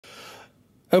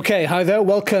Okay, hi there.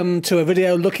 Welcome to a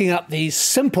video looking at the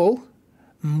simple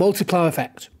multiplier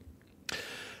effect.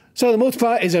 So the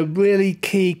multiplier is a really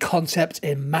key concept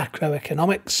in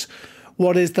macroeconomics.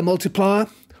 What is the multiplier?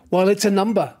 Well, it's a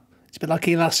number. It's a bit like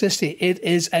elasticity. It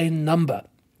is a number.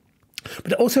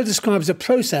 But it also describes a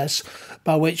process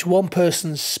by which one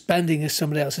person's spending is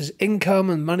somebody else's income,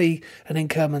 and money and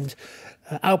income and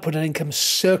output and income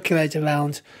circulate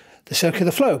around the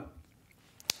circular flow.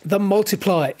 The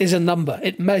multiplier is a number.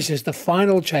 It measures the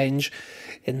final change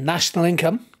in national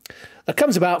income that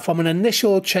comes about from an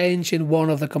initial change in one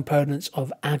of the components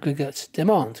of aggregate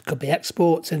demand. It could be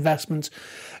exports, investment,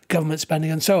 government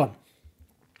spending, and so on.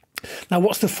 Now,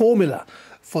 what's the formula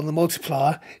for the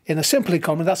multiplier in a simple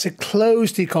economy? That's a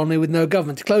closed economy with no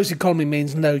government. A closed economy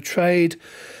means no trade.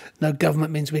 No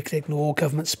government means we can ignore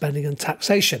government spending and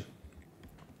taxation.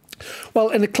 Well,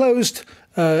 in a closed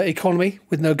economy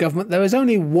with no government, there is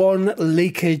only one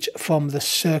leakage from the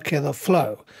circular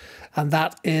flow, and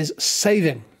that is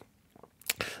saving.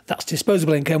 That's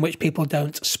disposable income, which people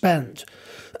don't spend.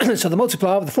 So the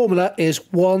multiplier, the formula, is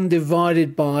 1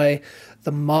 divided by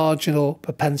the marginal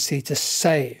propensity to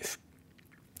save.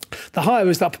 The higher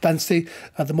is that propensity,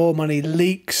 the more money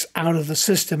leaks out of the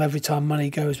system every time money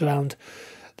goes around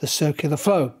the circular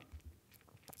flow.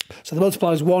 So the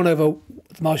multiplier is 1 over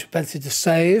the marginal propensity to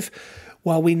save.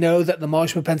 Well, we know that the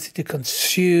marginal propensity to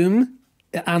consume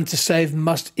and to save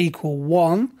must equal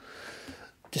 1.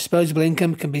 Disposable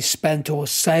income can be spent or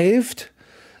saved.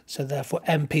 So therefore,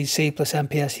 MPC plus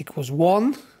MPS equals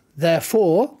 1.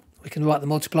 Therefore, we can write the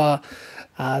multiplier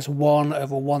as 1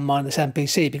 over 1 minus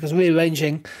MPC, because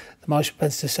rearranging the marginal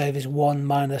propensity to save is 1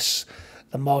 minus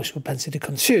the marginal propensity to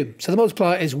consume. So the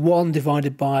multiplier is 1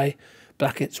 divided by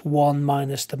brackets 1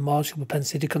 minus the marginal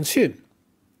propensity to consume.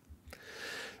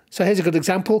 So here's a good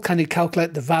example. Can you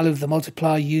calculate the value of the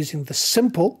multiplier using the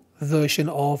simple version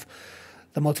of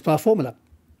the multiplier formula?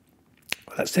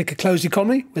 Let's take a closed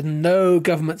economy with no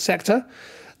government sector.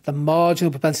 The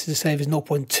marginal propensity to save is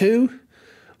 0.2.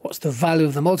 What's the value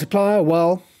of the multiplier?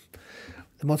 Well,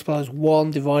 the multiplier is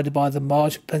 1 divided by the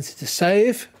marginal propensity to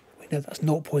save. We know that's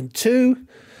 0.2.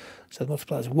 So the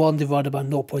multiplier is 1 divided by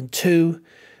 0.2,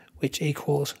 which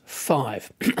equals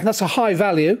 5. And that's a high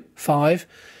value, 5,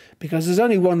 because there's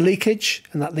only one leakage,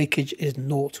 and that leakage is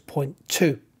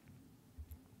 0.2.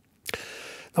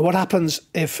 Now, what happens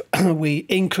if we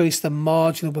increase the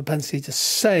marginal propensity to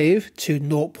save to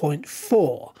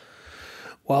 0.4?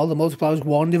 Well, the multiplier is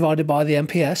 1 divided by the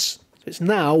MPS. So it's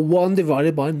now 1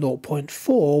 divided by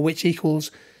 0.4, which equals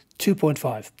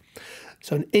 2.5.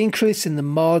 So an increase in the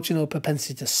marginal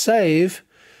propensity to save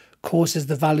causes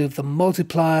the value of the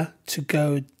multiplier to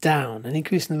go down. An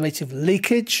increase in the rate of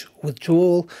leakage,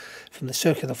 withdrawal from the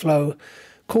circular flow,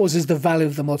 causes the value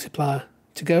of the multiplier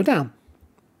to go down.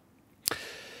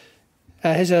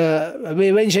 Here's a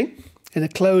rearranging. In a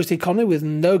closed economy with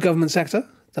no government sector,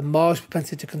 the marginal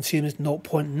propensity to consume is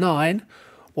 0.9.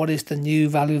 What is the new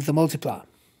value of the multiplier?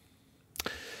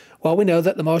 Well, we know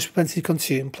that the marginal propensity to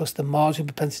consume plus the marginal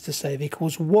propensity to save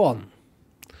equals 1.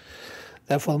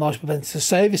 Therefore, the marginal propensity to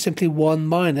save is simply 1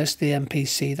 minus the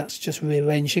MPC. That's just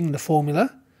rearranging the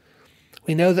formula.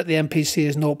 We know that the MPC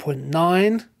is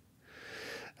 0.9.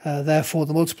 Therefore,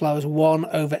 the multiplier is 1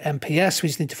 over MPS. We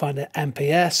just need to find an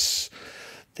MPS.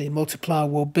 The multiplier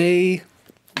will be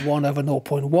 1 over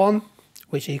 0.1,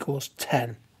 which equals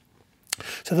 10.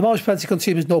 So the marginal propensity to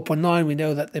consume is 0.9. We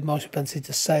know that the marginal propensity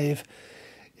to save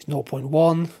is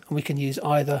 0.1, and we can use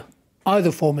either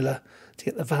formula to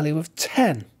get the value of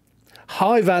 10.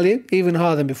 High value, even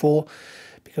higher than before,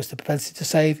 because the propensity to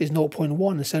save is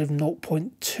 0.1 instead of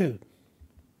 0.2.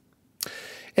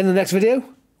 In the next video,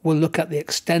 we'll look at the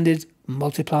extended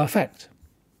multiplier effect.